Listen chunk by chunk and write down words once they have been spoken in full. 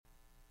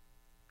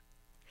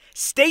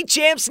State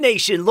Champs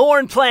Nation,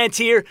 Lauren Plant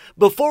here.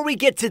 Before we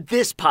get to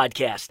this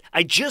podcast,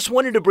 I just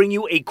wanted to bring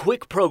you a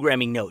quick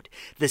programming note.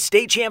 The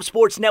State Champs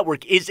Sports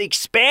Network is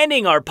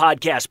expanding our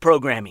podcast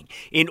programming.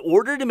 In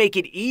order to make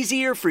it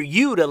easier for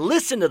you to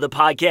listen to the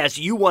podcasts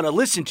you want to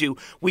listen to,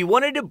 we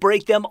wanted to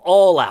break them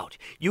all out.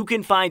 You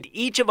can find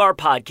each of our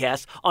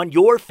podcasts on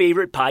your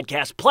favorite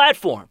podcast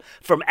platform,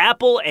 from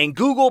Apple and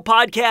Google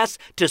Podcasts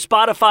to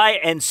Spotify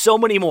and so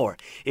many more.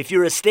 If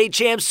you're a State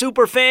Champs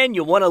super fan,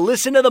 you'll want to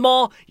listen to them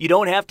all. You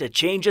don't have to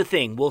change a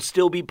thing. We'll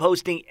still be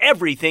posting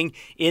everything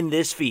in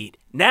this feed.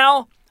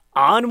 Now,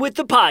 on with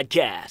the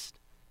podcast.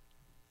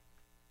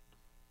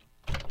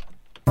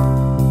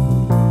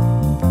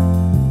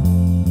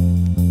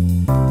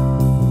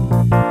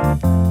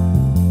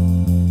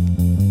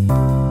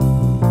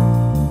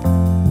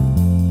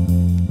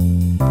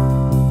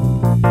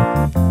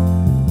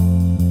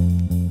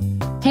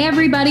 Hey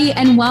everybody,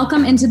 and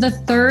welcome into the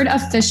third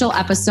official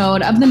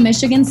episode of the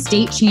Michigan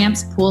State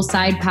Champs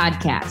Poolside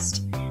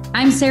Podcast.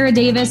 I'm Sarah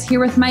Davis,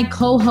 here with my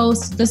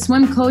co-host, the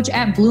swim coach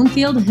at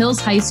Bloomfield Hills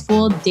High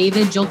School,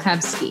 David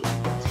Julkowski.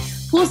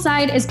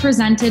 Poolside is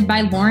presented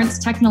by Lawrence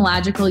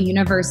Technological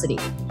University.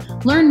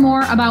 Learn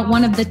more about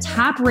one of the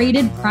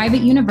top-rated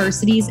private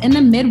universities in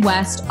the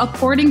Midwest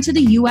according to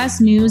the U.S.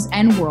 News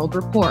and World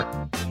Report.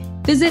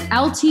 Visit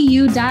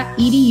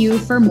ltu.edu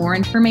for more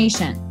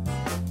information.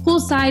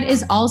 Poolside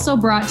is also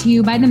brought to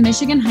you by the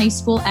Michigan High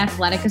School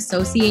Athletic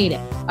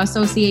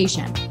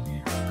Association,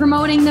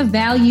 promoting the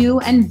value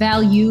and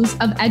values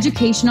of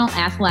educational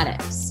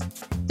athletics.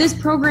 This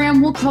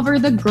program will cover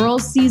the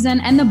girls'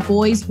 season and the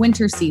boys'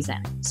 winter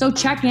season, so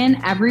check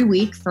in every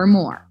week for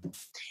more.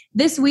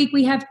 This week,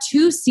 we have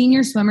two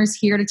senior swimmers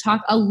here to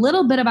talk a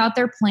little bit about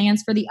their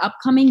plans for the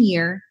upcoming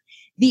year,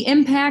 the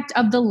impact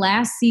of the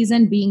last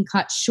season being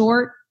cut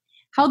short,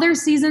 how their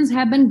seasons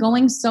have been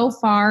going so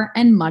far,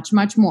 and much,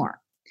 much more.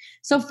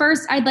 So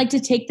first, I'd like to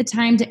take the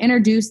time to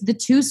introduce the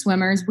two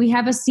swimmers. We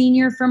have a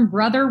senior from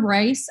Brother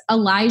Rice,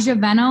 Elijah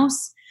Venos,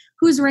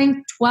 who's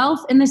ranked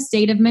 12th in the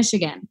state of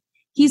Michigan.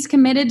 He's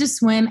committed to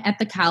swim at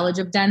the College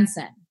of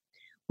Denson.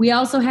 We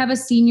also have a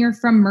senior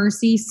from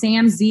Mercy,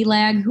 Sam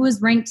Zelag, who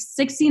is ranked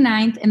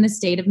 69th in the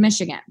state of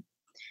Michigan.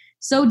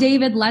 So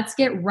David, let's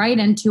get right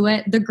into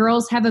it. The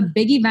girls have a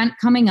big event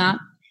coming up.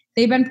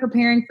 They've been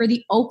preparing for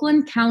the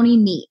Oakland County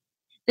meet.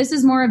 This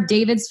is more of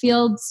David's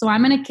field, so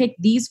I'm going to kick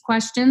these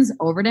questions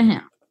over to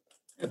him.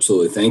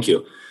 Absolutely. Thank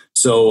you.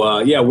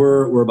 So,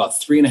 we're about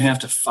 3.5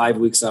 to 5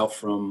 weeks out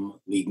from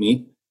league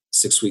meet,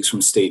 6 weeks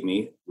from state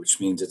meet, which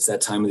means it's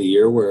that time of the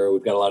year where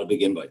we've got a lot of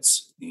big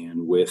invites.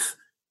 And with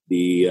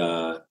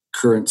the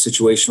current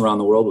situation around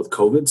the world with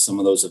COVID, some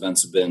of those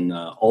events have been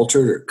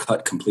altered or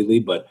cut completely.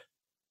 But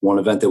one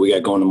event that we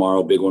got going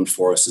tomorrow, big one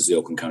for us, is the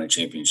Oakland County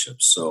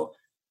Championships. So,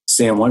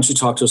 Sam, why don't you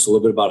talk to us a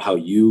little bit about how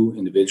you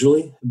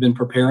individually have been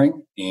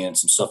preparing and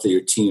some stuff that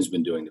your team's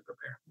been doing to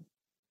prepare?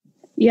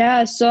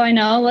 Yeah, so I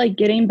know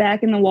getting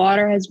back in the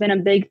water has been a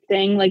big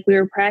thing. We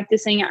were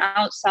practicing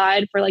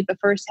outside for the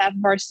first half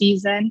of our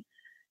season.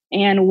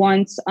 And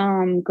once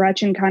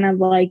Gretchen kind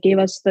of gave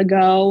us the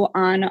go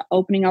on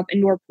opening up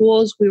indoor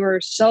pools, we were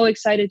so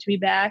excited to be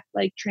back,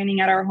 training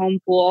at our home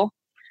pool.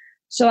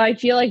 So I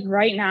feel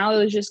right now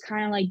it was just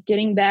kind of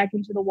getting back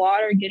into the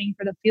water, getting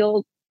for the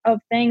feel of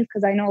things,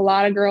 because I know a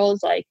lot of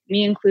girls,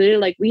 me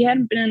included, we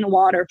hadn't been in the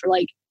water for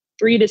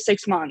 3 to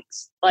 6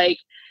 months.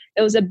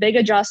 It was a big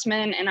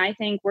adjustment, and I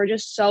think we're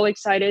just so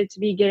excited to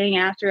be getting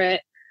after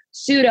it,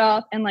 suit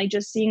up, and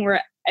just seeing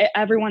where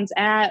everyone's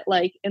at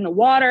in the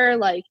water,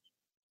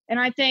 and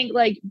I think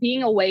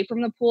being away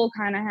from the pool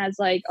kind of has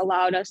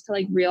allowed us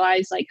to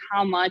realize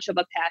how much of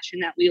a passion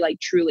that we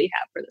truly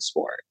have for the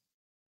sport.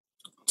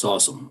 It's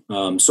awesome.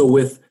 So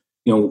with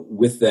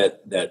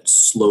that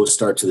slow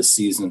start to the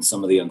season and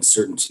some of the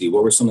uncertainty,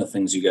 what were some of the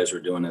things you guys were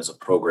doing as a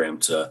program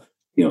to,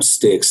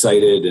 stay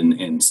excited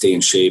and stay in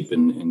shape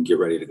and get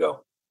ready to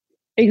go?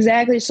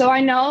 Exactly. So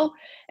I know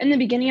in the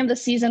beginning of the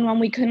season when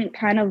we couldn't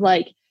kind of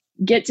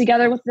get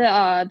together with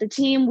the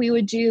team, we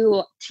would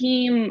do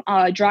team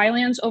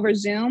drylands over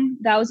Zoom.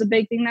 That was a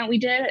big thing that we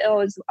did. It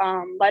was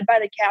led by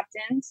the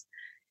captains.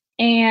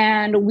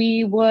 And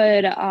we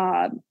would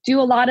do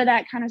a lot of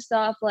that kind of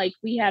stuff.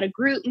 We had a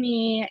group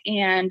meet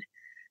and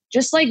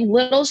just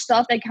little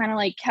stuff that kind of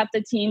kept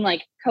the team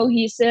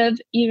cohesive,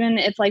 even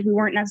if we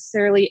weren't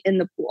necessarily in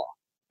the pool.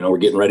 We're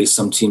getting ready.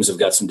 Some teams have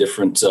got some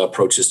different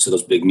approaches to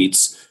those big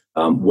meets.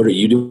 What are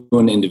you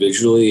doing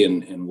individually,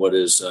 and what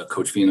has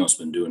Coach Venos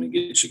been doing to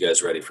get you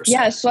guys ready for?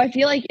 Yeah, so I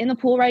feel in the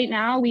pool right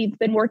now, we've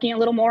been working a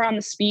little more on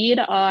the speed.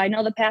 I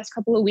know the past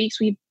couple of weeks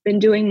we've been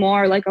doing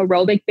more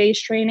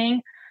aerobic-based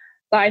training.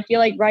 But I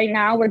feel right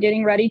now we're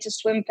getting ready to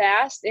swim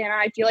fast, and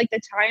I feel the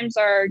times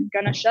are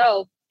going to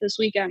show this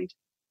weekend.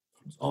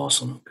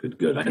 Awesome.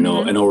 Good. I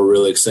know we're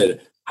really excited.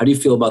 How do you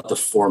feel about the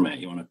format?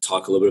 You want to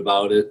talk a little bit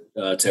about it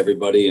to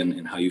everybody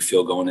and how you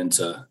feel going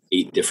into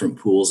 8 different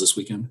pools this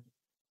weekend?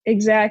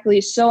 Exactly.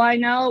 So I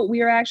know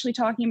we were actually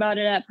talking about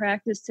it at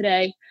practice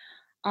today,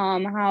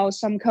 how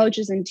some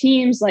coaches and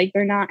teams,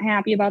 they're not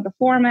happy about the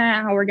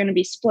format, how we're going to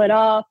be split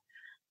up.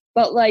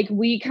 But like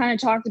we kind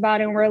of talked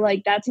about it and we're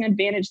like, that's an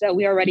advantage that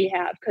we already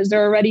have because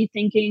they're already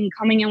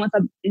coming in with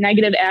a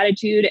negative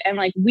attitude. And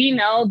like we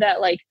know that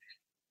like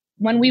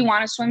when we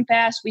want to swim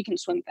fast, we can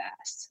swim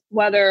fast.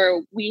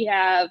 Whether we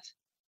have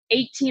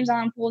 8 teams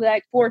on a pool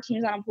deck, 4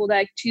 teams on a pool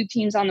deck, 2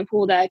 teams on the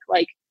pool deck,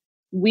 like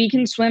we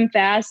can swim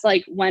fast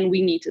like when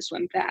we need to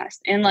swim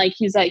fast. And like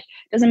he's like,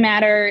 doesn't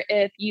matter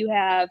if you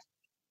have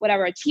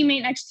whatever, a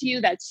teammate next to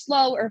you that's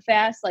slow or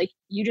fast, like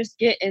you just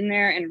get in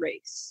there and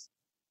race.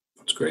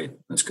 That's great.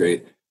 That's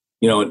great.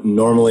 You know,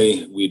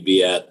 normally we'd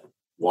be at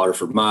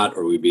Waterford Mott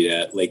or we'd be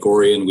at Lake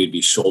Orion. We'd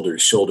be shoulder to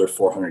shoulder,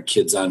 400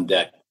 kids on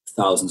deck,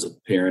 thousands of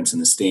parents in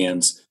the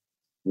stands.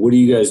 What are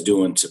you guys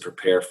doing to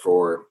prepare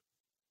for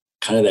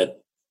kind of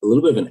that a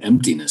little bit of an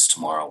emptiness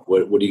tomorrow?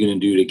 What are you going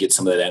to do to get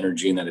some of that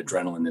energy and that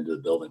adrenaline into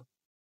the building?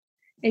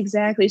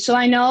 Exactly. So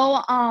I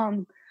know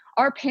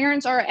our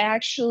parents are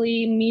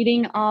actually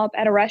meeting up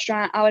at a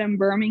restaurant out in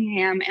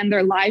Birmingham and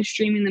they're live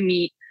streaming the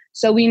meet.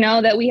 So we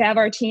know that we have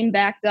our team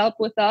backed up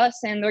with us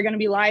and they're going to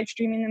be live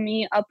streaming the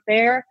meet up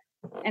there.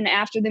 And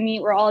after the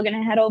meet, we're all going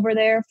to head over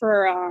there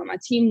for a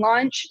team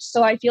lunch.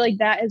 So I feel like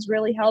that has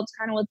really helped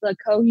kind of with the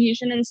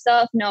cohesion and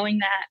stuff, knowing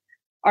that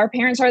our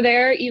parents are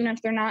there, even if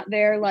they're not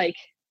there, like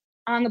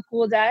on the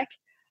pool deck.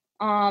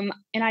 And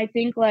I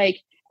think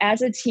like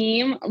as a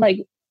team,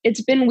 like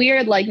it's been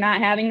weird, like not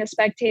having the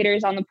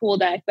spectators on the pool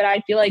deck, but I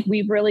feel like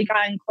we've really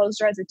gotten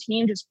closer as a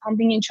team, just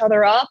pumping each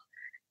other up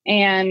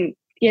and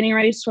getting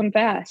ready to swim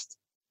fast.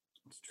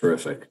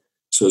 Terrific.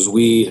 So as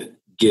we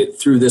get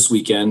through this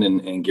weekend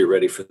and get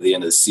ready for the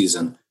end of the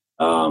season,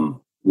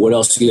 what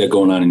else do you got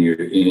going on in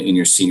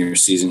your senior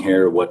season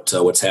here?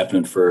 What's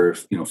happening for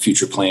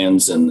future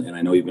plans? And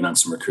I know you've been on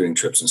some recruiting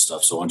trips and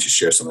stuff. So why don't you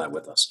share some of that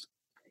with us?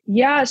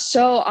 Yeah.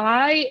 So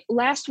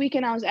last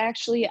weekend I was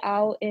actually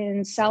out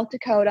in South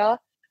Dakota.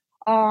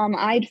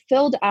 I'd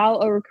filled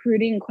out a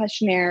recruiting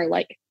questionnaire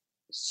like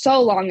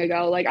so long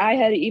ago. Like I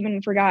had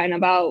even forgotten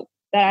about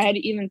that I had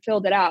even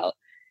filled it out.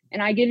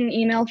 And I get an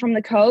email from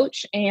the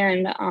coach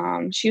and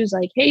she was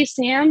like, "Hey,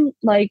 Sam,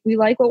 like we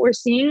like what we're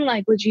seeing.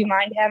 Like, would you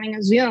mind having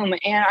a Zoom?"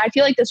 And I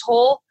feel like this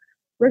whole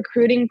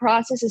recruiting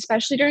process,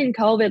 especially during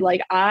COVID,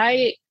 like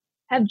I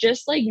have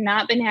just like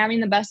not been having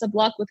the best of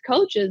luck with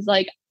coaches.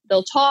 Like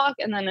they'll talk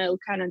and then it'll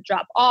kind of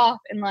drop off.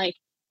 And like,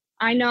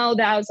 I know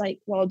that I was like,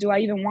 well, do I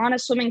even want to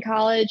swim in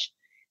college?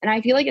 And I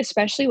feel like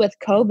especially with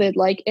COVID,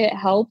 like it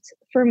helped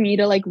for me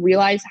to like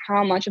realize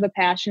how much of a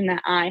passion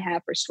that I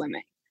have for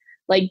swimming.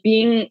 Like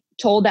being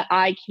told that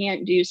I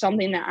can't do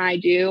something that I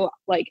do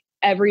like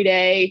every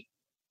day,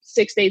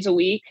 6 days a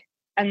week,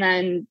 and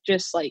then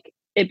just like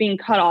it being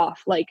cut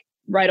off like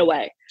right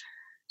away.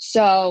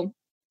 So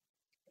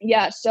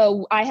yeah,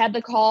 so I had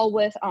the call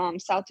with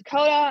South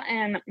Dakota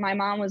and my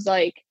mom was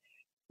like,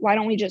 "Why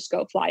don't we just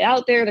go fly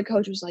out there?" The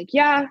coach was like,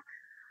 "Yeah."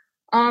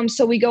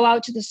 So we go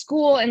out to the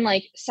school and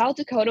like South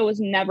Dakota was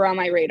never on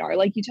my radar.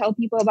 Like you tell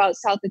people about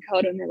South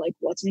Dakota and they're like,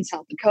 "What's in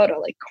South Dakota?"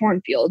 Like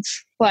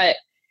cornfields. But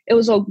it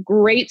was a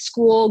great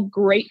school,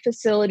 great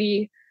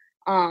facility.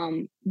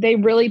 They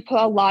really put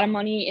a lot of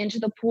money into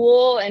the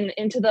pool and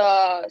into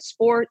the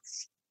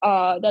sports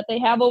that they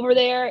have over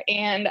there.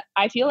 And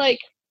I feel like,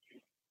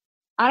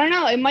 I don't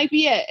know, it might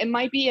be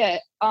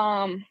it.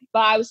 But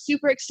I was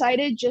super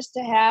excited just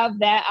to have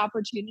that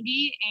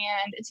opportunity.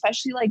 And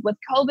especially like with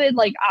COVID,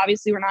 like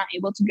obviously we're not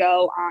able to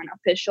go on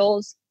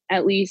officials,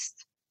 at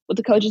least with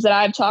the coaches that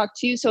I've talked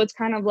to. So it's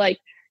kind of like,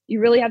 you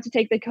really have to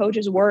take the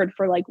coach's word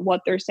for like what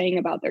they're saying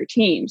about their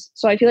teams.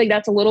 So I feel like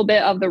that's a little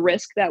bit of the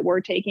risk that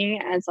we're taking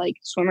as like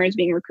swimmers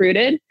being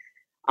recruited,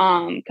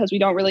 because we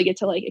don't really get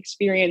to like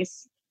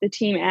experience the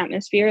team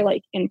atmosphere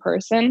like in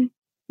person.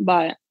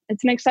 But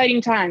it's an exciting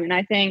time. And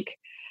I think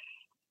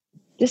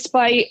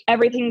despite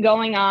everything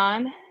going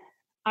on,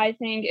 I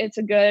think it's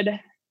a good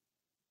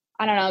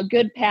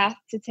path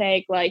to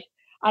take. Like,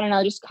 I don't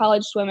know, just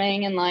college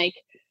swimming and like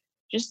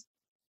just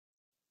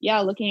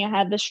looking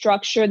ahead, the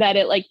structure that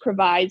it like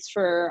provides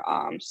for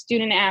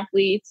student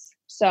athletes.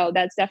 So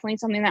that's definitely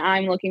something that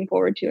I'm looking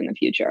forward to in the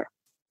future.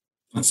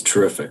 That's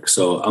terrific.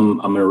 So I'm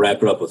going to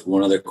wrap it up with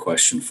one other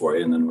question for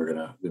you, and then we're going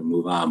to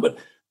move on. But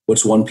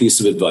what's one piece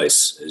of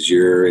advice as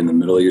you're in the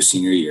middle of your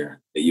senior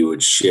year that you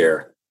would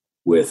share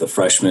with a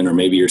freshman or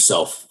maybe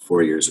yourself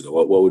 4 years ago?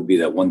 What would be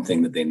that one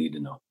thing that they need to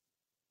know?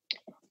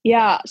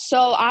 Yeah.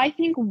 So I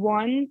think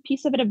one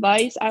piece of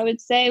advice I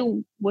would say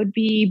would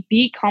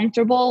be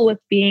comfortable with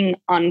being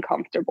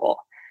uncomfortable.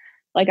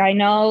 Like I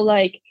know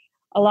like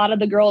a lot of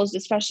the girls,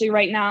 especially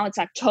right now, it's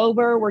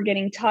October, we're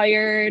getting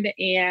tired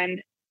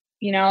and,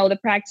 the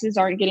practices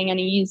aren't getting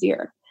any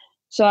easier.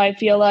 So I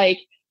feel like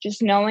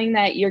just knowing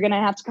that you're going to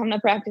have to come to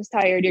practice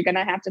tired, you're going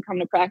to have to come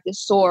to practice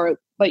sore,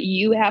 but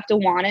you have to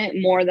want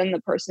it more than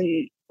the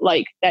person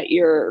like that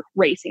you're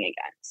racing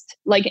against.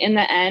 Like in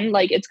the end,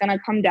 like it's going to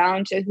come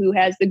down to who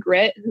has the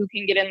grit, who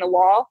can get in the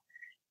wall.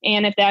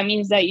 And if that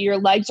means that your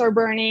legs are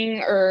burning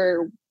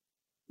or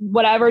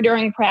whatever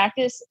during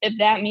practice, if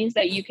that means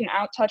that you can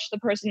out touch the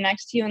person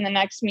next to you in the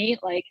next meet,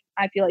 like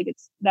I feel like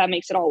that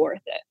makes it all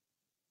worth it.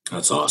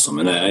 That's awesome.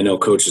 And I know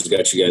coach has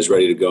got you guys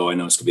ready to go. I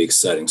know it's going to be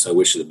exciting. So I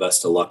wish you the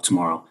best of luck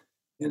tomorrow.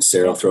 And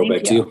Sarah, I'll throw it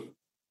back to you.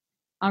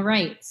 All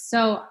right.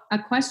 So a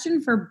question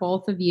for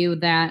both of you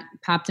that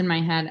popped in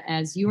my head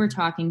as you were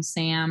talking,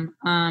 Sam.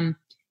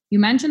 You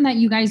mentioned that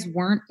you guys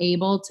weren't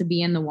able to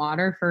be in the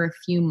water for a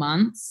few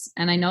months.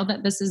 And I know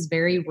that this is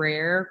very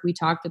rare. We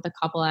talked with a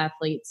couple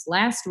athletes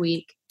last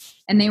week,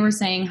 and they were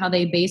saying how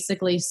they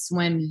basically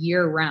swim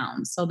year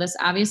round. So this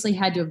obviously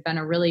had to have been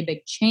a really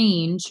big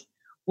change.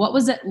 What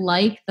was it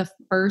like the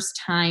first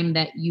time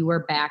that you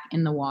were back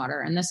in the water?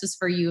 And this is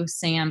for you,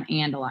 Sam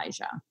and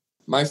Elijah.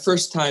 My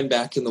first time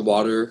back in the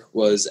water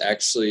was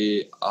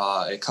actually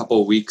a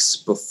couple weeks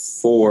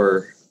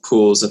before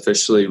pools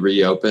officially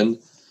reopened.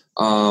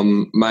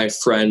 My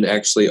friend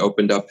actually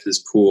opened up his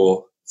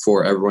pool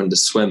for everyone to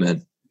swim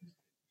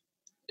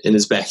in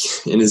his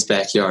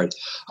backyard.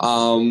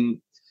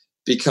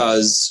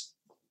 Because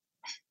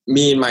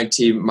me and my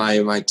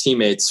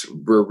teammates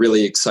were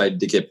really excited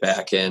to get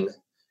back in,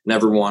 and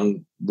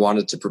everyone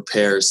wanted to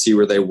prepare, see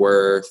where they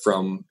were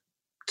from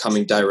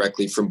coming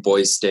directly from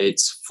Boys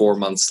States 4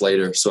 months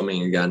later,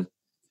 swimming again.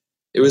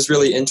 It was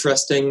really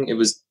interesting. It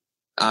was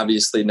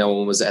obviously no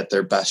one was at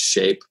their best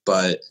shape,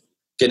 but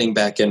getting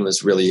back in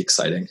was really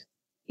exciting.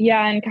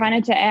 Yeah, and kind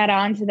of to add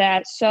on to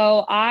that,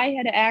 so I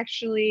had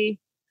actually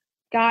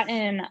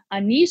gotten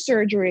a knee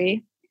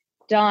surgery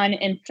done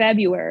in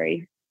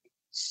February.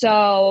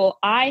 So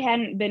I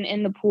hadn't been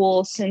in the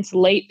pool since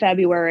late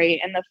February,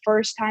 and the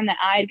first time that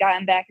I had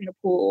gotten back in the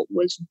pool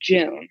was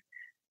June.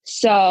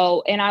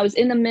 So, and I was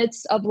in the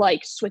midst of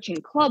like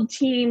switching club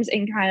teams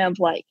and kind of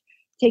like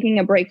taking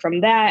a break from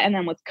that, and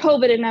then with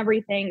COVID and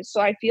everything. So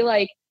I feel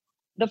like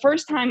the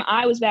first time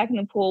I was back in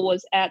the pool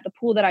was at the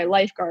pool that I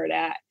lifeguard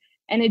at.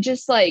 And it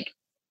just like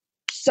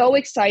so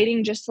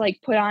exciting just to like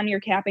put on your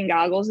cap and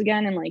goggles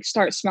again and like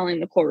start smelling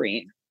the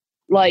chlorine.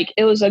 Like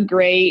it was a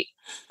great,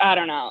 I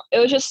don't know. It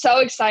was just so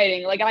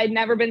exciting. Like I'd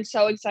never been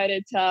so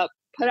excited to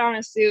put on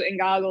a suit and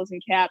goggles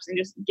and caps and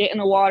just get in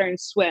the water and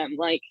swim.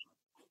 Like,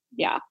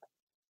 yeah.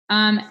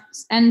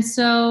 And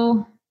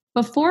so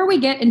before we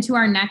get into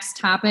our next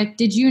topic,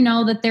 did you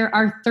know that there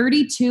are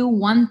 32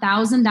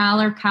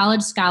 $1,000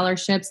 college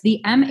scholarships the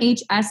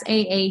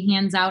MHSAA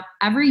hands out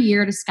every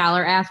year to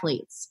scholar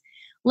athletes?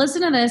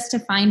 Listen to this to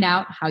find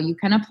out how you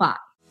can apply.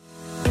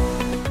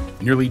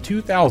 Nearly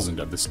 2,000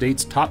 of the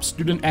state's top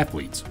student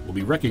athletes will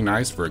be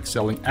recognized for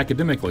excelling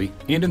academically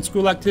and in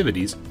school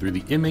activities through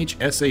the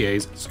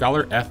MHSAA's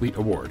Scholar Athlete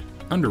Award,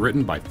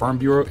 underwritten by Farm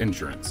Bureau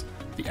Insurance.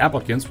 The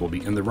applicants will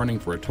be in the running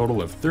for a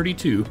total of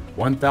 32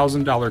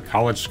 $1,000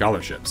 college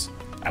scholarships.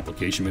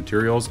 Application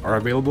materials are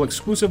available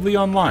exclusively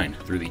online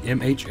through the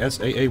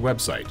MHSAA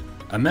website.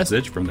 A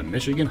message from the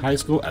Michigan High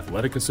School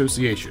Athletic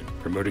Association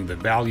promoting the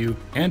value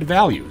and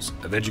values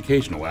of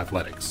educational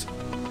athletics.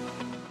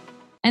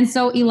 And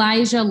so,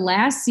 Elijah,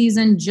 last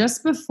season,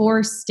 just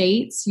before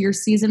states, your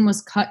season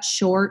was cut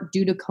short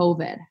due to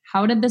COVID.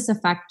 How did this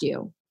affect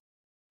you?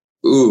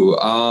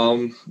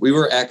 We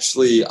were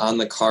actually on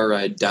the car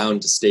ride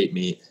down to state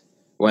meet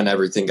when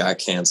everything got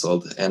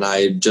canceled. And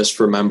I just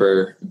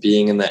remember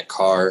being in that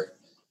car,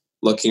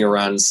 looking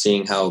around and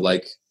seeing how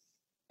like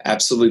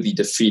absolutely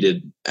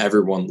defeated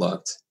everyone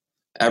looked.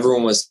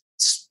 Everyone was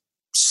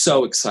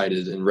so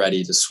excited and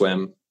ready to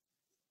swim.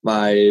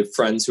 My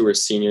friends who were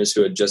seniors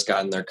who had just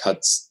gotten their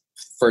cuts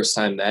first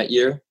time that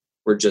year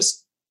were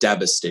just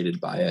devastated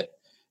by it.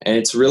 And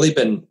it's really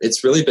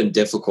been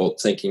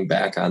difficult thinking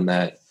back on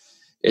that.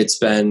 It's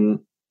been,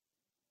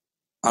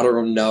 I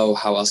don't know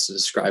how else to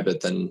describe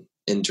it than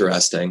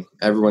interesting.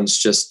 Everyone's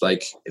just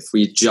like, if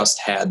we just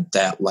had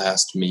that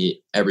last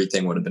meet,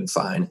 everything would have been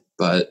fine.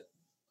 But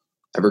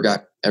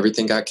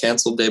everything got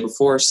canceled day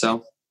before,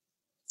 so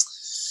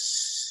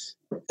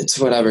it's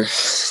whatever.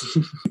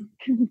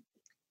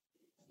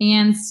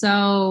 And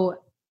so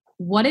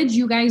what did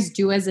you guys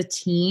do as a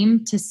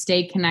team to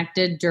stay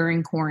connected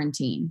during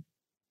quarantine?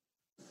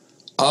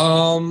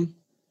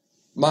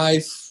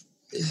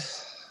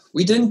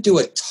 We didn't do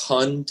a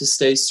ton to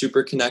stay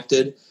super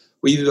connected.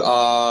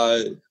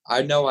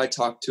 I know I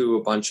talked to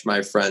a bunch of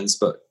my friends,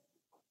 but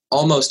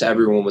almost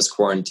everyone was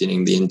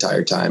quarantining the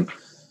entire time.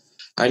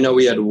 I know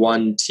we had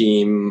one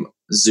team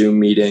Zoom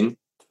meeting,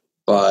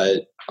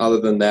 but other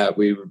than that,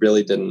 we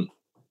really didn't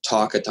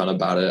talk a ton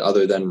about it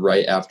other than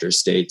right after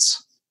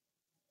states.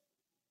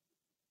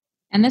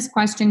 And this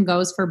question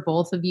goes for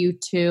both of you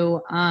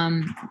too.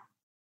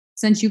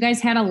 Since you guys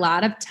had a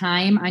lot of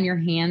time on your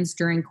hands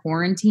during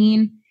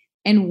quarantine,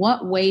 in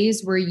what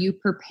ways were you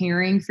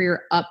preparing for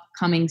your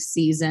upcoming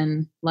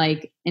season?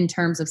 Like in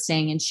terms of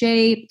staying in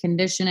shape,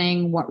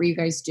 conditioning, what were you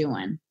guys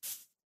doing?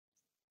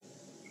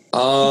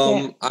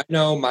 I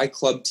know my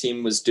club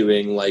team was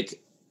doing like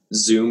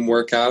Zoom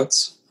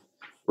workouts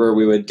where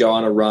we would go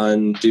on a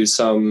run, do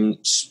some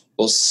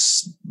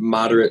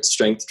moderate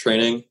strength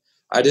training.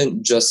 I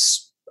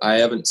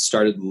haven't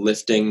started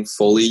lifting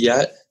fully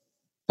yet,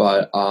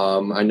 but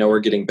I know we're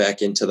getting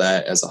back into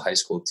that as a high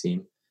school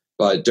team.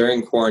 But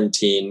during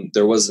quarantine,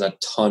 there wasn't a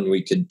ton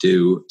we could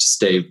do to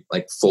stay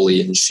like fully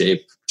in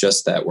shape,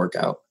 just that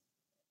workout.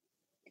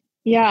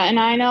 Yeah, and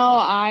I know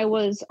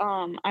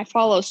I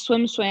follow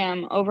Swim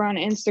Swam over on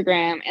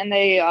Instagram, and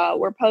they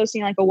were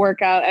posting like a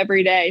workout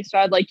every day. So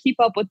I'd like keep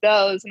up with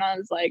those, and I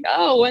was like,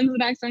 oh, when's the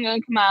next one gonna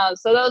come out?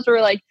 So those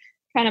were like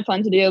kind of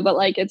fun to do, but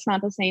like it's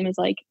not the same as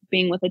like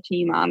being with a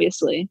team,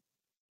 obviously.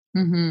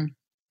 Mm-hmm.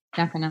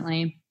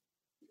 Definitely.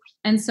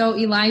 And so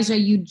Elijah,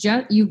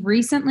 you've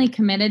recently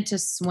committed to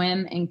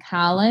swim in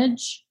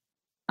college.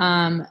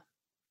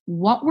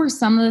 What were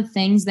some of the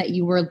things that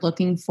you were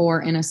looking for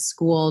in a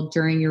school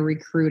during your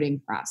recruiting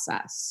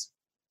process?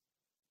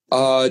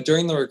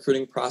 During the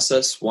recruiting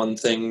process, one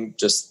thing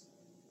just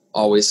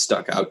always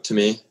stuck out to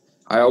me.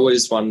 I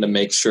always wanted to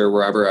make sure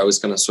wherever I was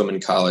going to swim in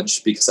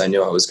college, because I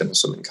knew I was going to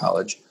swim in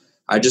college,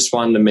 I just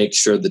wanted to make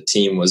sure the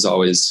team was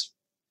always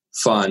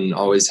fun,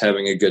 always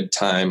having a good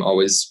time,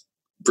 always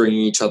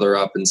bringing each other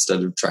up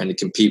instead of trying to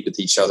compete with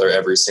each other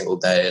every single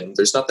day. And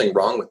there's nothing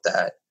wrong with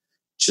that.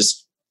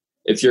 Just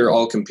if you're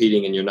all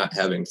competing and you're not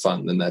having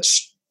fun, then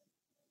that's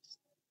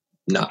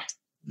not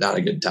a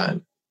good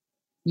time.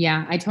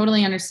 Yeah, I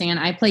totally understand.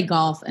 I play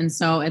golf, and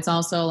so it's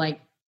also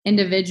like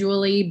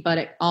individually, but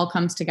it all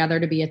comes together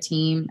to be a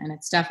team. And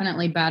it's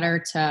definitely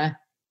better to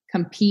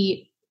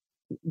compete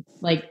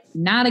like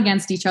not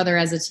against each other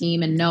as a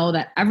team and know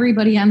that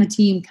everybody on the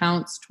team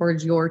counts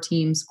towards your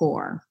team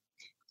score,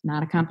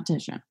 not a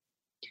competition.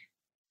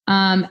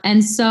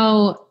 And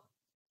so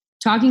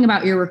talking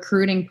about your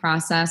recruiting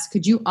process,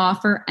 could you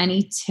offer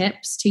any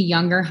tips to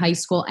younger high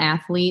school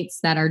athletes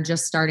that are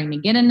just starting to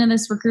get into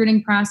this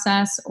recruiting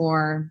process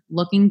or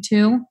looking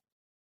to?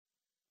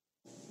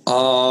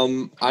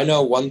 I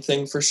know one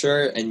thing for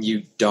sure, and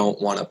you don't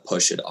want to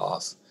push it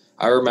off.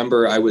 I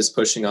remember I was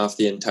pushing off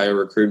the entire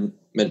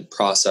recruitment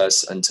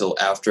process until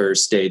after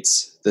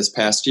states this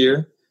past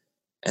year.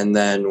 And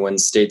then when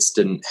states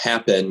didn't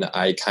happen,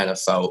 I kind of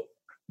felt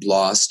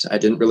lost. I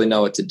didn't really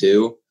know what to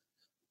do.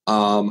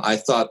 I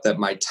thought that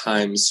my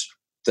times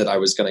that I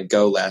was going to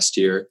go last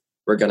year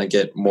were going to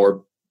get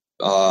more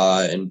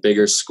and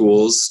bigger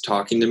schools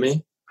talking to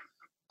me.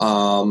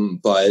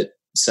 But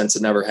since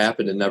it never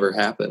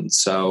happened.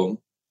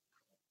 So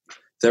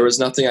there was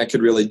nothing I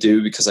could really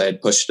do because I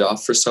had pushed it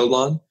off for so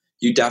long.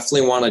 You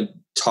definitely want to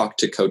talk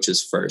to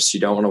coaches first. You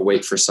don't want to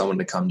wait for someone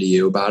to come to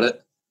you about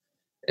it.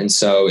 And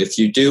so if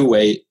you do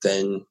wait,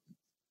 then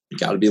you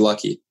got to be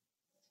lucky.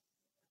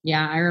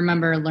 Yeah, I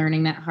remember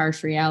learning that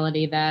harsh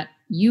reality that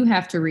you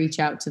have to reach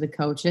out to the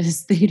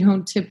coaches. They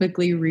don't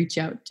typically reach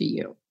out to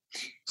you.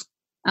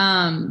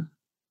 And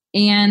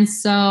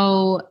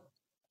so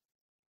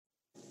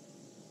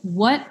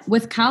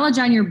with college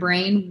on your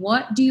brain,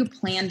 what do you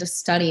plan to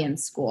study in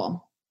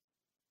school?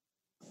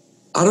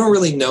 I don't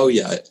really know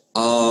yet.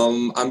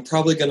 I'm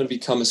probably going to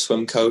become a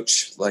swim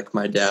coach like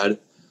my dad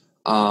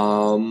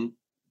and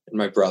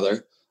my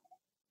brother.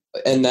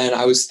 And then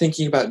I was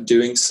thinking about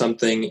doing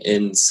something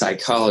in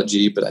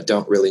psychology, but I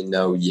don't really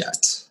know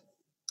yet.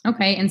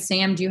 Okay. And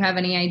Sam, do you have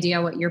any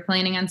idea what you're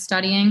planning on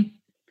studying?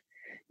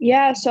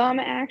 Yeah, so I'm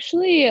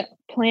actually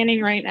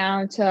planning right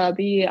now to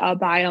be a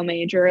bio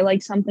major,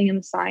 like something in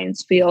the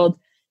science field.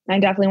 And I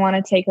definitely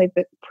want to take like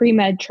the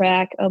pre-med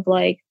track of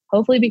like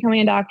hopefully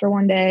becoming a doctor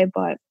one day,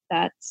 but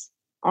that's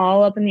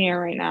all up in the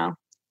air right now.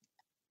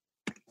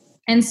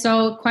 And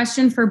so,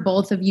 question for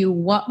both of you,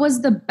 what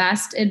was the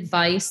best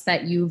advice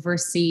that you've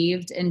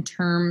received in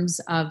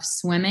terms of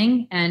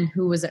swimming, and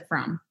who was it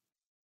from?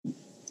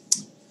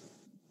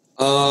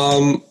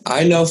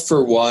 I know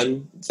for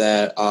one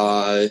that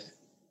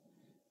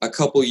a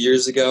couple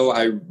years ago,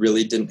 I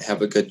really didn't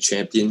have a good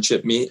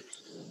championship meet.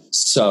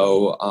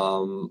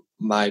 So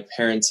my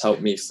parents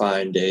helped me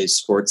find a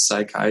sports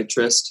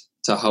psychiatrist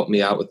to help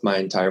me out with my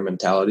entire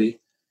mentality.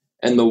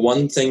 And the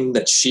one thing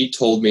that she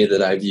told me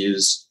that I've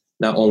used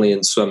not only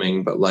in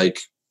swimming, but like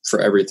for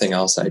everything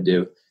else I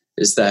do,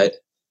 is that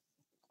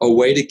a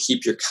way to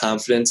keep your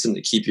confidence and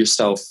to keep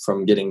yourself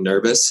from getting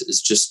nervous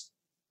is just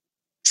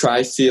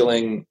try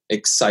feeling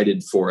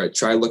excited for it.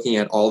 Try looking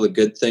at all the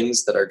good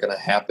things that are going to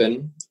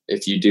happen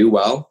if you do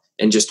well,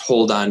 and just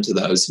hold on to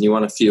those. And you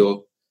want to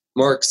feel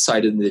more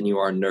excited than you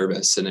are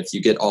nervous. And if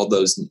you get all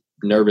those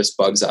nervous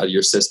bugs out of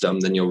your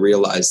system, then you'll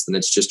realize that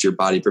it's just your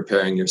body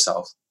preparing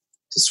yourself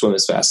to swim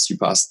as fast as you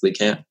possibly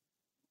can.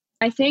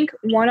 I think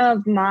one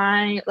of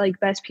my like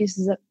best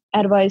pieces of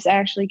advice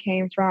actually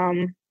came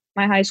from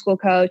my high school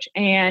coach,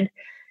 and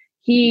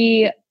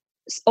he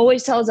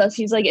always tells us,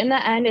 he's like, in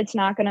the end, it's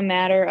not going to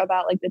matter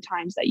about like the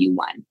times that you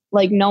went.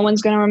 Like no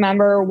one's going to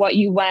remember what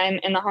you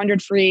went in the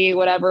 100 free,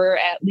 whatever,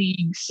 at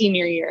league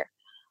senior year.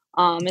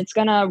 It's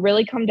going to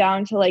really come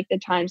down to like the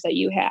times that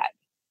you had.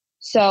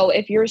 So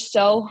if you're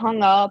so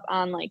hung up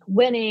on like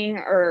winning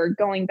or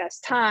going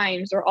best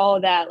times or all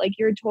of that, like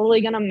you're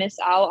totally going to miss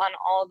out on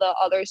all the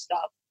other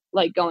stuff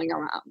like going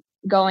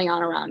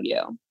on around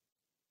you.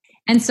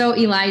 And so,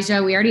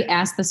 Elijah, we already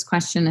asked this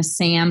question to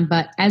Sam,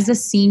 but as a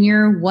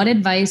senior, what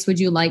advice would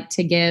you like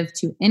to give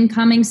to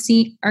incoming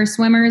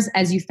swimmers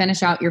as you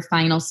finish out your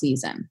final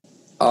season?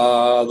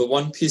 The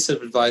one piece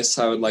of advice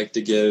I would like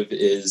to give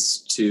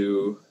is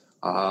to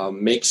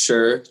make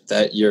sure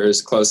that you're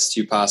as close as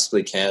you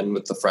possibly can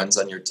with the friends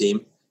on your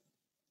team,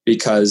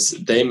 because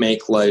they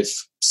make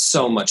life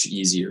so much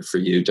easier for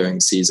you during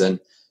season.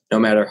 No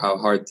matter how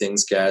hard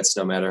things get,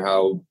 no matter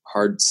how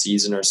hard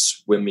season or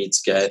swim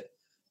meets get,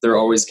 they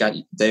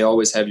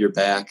always have your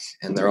back,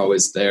 and they're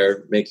always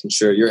there making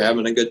sure you're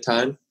having a good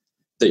time,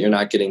 that you're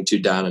not getting too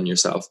down on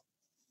yourself.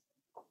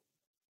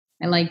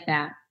 I like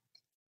that.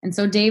 And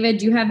so, David,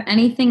 do you have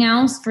anything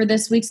else for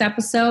this week's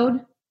episode?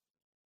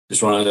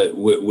 Just want to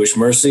wish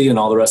Mercy and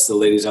all the rest of the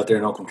ladies out there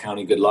in Oakland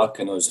County good luck.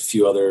 I know there's a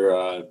few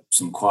other,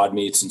 some quad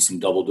meets and some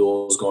double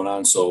duels going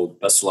on. So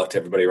best of luck to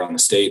everybody around the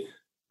state.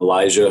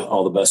 Elijah,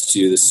 all the best to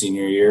you this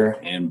senior year.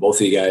 And both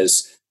of you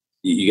guys,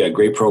 you got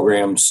great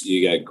programs.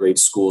 You got great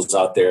schools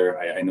out there.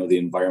 I know the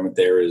environment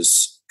there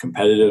is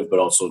competitive, but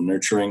also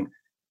nurturing.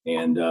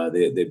 And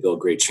they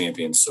build great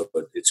champions. So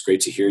it's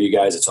great to hear you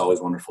guys. It's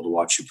always wonderful to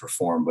watch you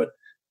perform, but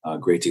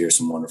great to hear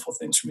some wonderful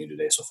things from you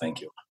today. So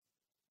thank you.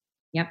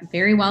 Yep,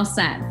 very well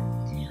said.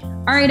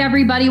 All right,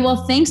 everybody.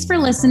 Well, thanks for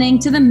listening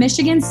to the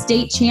Michigan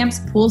State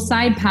Champs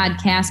Poolside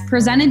Podcast,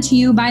 presented to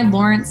you by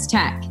Lawrence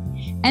Tech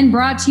and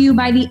brought to you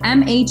by the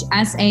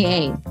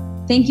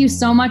MHSAA. Thank you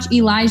so much,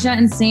 Elijah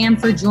and Sam,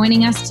 for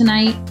joining us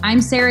tonight. I'm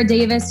Sarah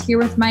Davis, here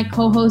with my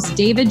co-host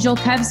David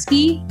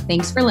Jolkowski.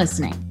 Thanks for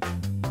listening.